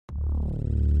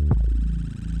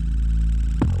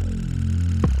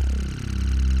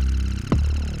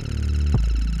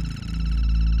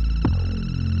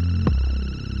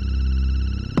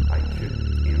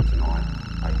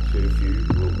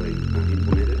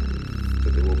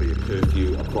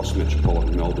across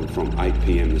metropolitan Melbourne from 8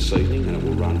 p.m. this evening, and it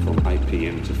will run from 8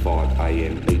 p.m. to 5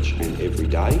 a.m. each and every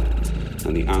day.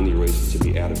 And the only reason to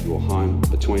be out of your home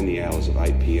between the hours of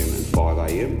 8 p.m. and 5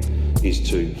 a.m. is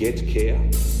to get care,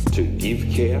 to give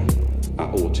care,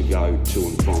 or to go to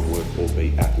and from work or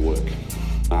be at work.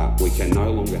 We can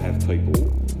no longer have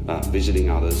people visiting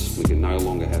others. We can no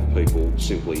longer have people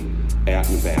simply out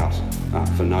and about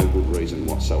for no good reason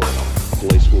whatsoever.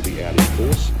 Police will be out in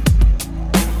force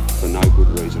for no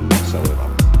good reason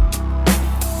whatsoever.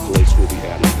 Police will be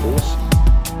out in force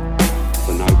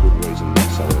for no good reason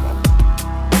whatsoever.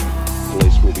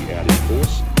 Police will be out in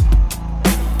force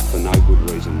for no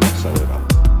good reason whatsoever.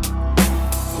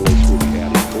 Police will be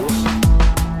out in force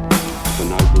for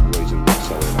no good reason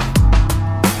whatsoever.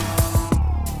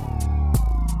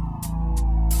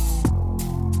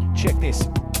 Check this.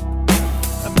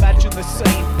 Imagine the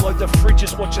scene, blow the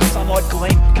fridges, watch the sunlight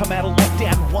gleam. Come out of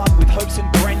lockdown one with hopes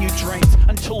and brand new dreams,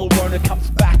 until a Rona comes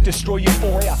back, destroy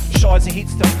euphoria. Shiza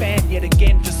hits the fan yet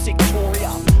again for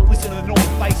Victoria. Listen to the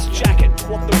North Face jacket,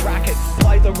 what the racket.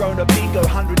 Play the Rona bingo,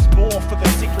 hundreds more for the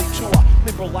sickly tour.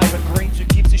 Liberal Labour Greens, who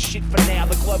gives a shit for now?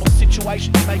 The global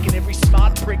situation's making every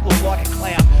smart prick look like a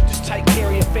clown. Just take care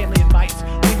of your family and mates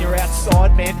when you're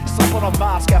outside, man. Slap on a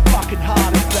mask, how fucking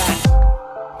hard is that?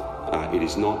 It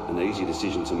is not an easy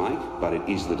decision to make, but it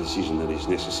is the decision that is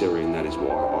necessary, and that is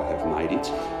why I have made it.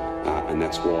 And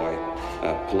that's why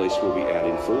police will be out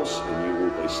in force and you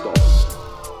will be stopped.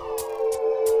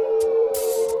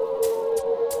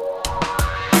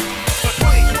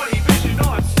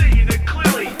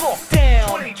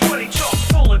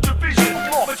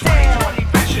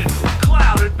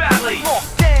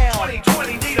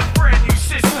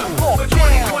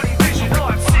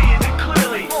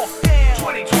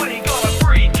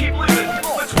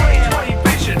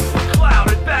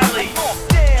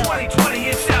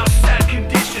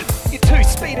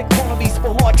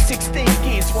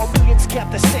 Count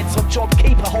the cents on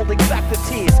JobKeeper holding back the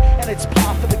tears, and it's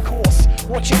par for the course.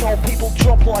 Watching old people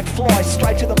drop like flies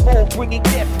straight to the morgue, bringing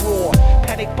death roar.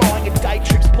 Panic buying and day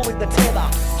trips pulling the tether.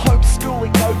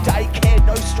 Homeschooling, no daycare,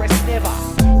 no stress never.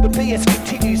 The BS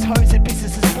continues, homes and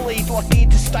businesses bleed like the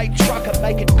interstate trucker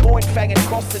making coin fanging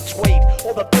across the Tweed,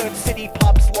 or the burnt city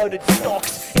pubs loaded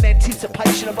stocks in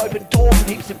anticipation of open doors and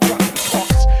heaps of drunken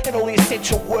cocks. And all the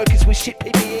essential workers with shit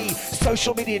PPE.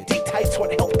 Social media dictates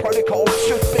what health protocols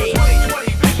should be.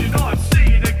 2020 vision, I'm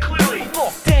seeing it clearly.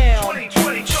 Lockdown.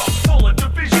 2020 chock full of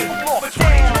division. But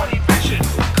 2020 vision,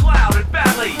 clouded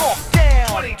badly. Lockdown.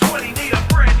 2020 need a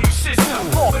brand new system.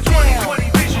 But 2020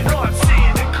 vision, I'm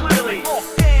seeing it clearly.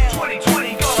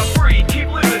 2020 gotta breathe, keep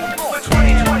living. But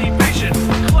 2020 vision,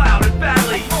 clouded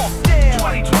badly.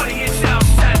 2020 is our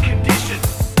sad condition.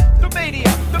 The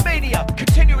media,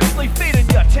 continuously feeding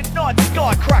you. Tonight,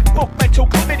 sky crack, book mental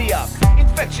chlamydia.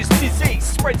 Infectious disease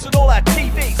spreads on all our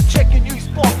TVs. Check your news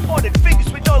blog, pointed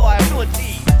fingers with no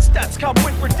liability. Stats come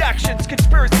with redactions,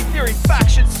 conspiracy theory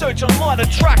factions, surge online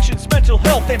attractions, mental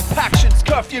health impactions,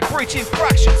 curfew breach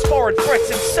infractions, foreign threats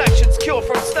and sanctions, cure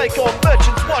from snake-oil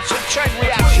merchants, watch and chain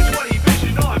reactions. 2020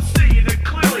 vision, I'm seeing it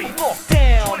clearly.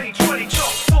 Lockdown. 2020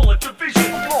 chock full of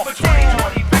division. But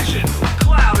 2020 vision,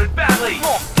 clouded badly.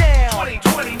 Lockdown.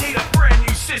 2020 need a brand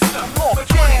new system. But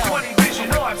 2020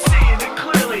 vision, I'm seeing it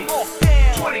clearly.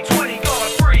 2020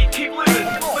 gotta breathe, keep living.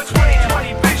 But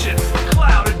 2020 vision,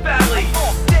 clouded badly.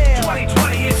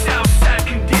 2020 is our sad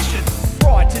condition.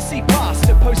 Right to see past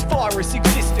a post-virus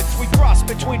existence. We grasp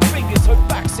between fingers, hope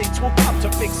vaccines will come to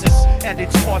fix us. And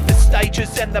it's like the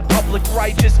stages and the public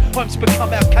rages. Homes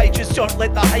become our cages, don't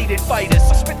let the hate invade us.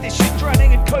 I spent this shit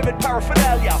drowning in COVID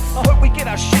paraphernalia. I hope we get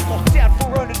our shit locked down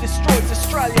before Rona destroys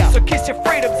Australia. So kiss your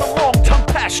freedoms, a long tongue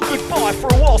pash, goodbye. For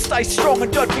a while stay strong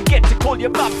and don't forget to call your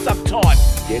mum sometime.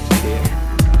 Get care,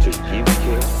 to give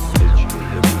care,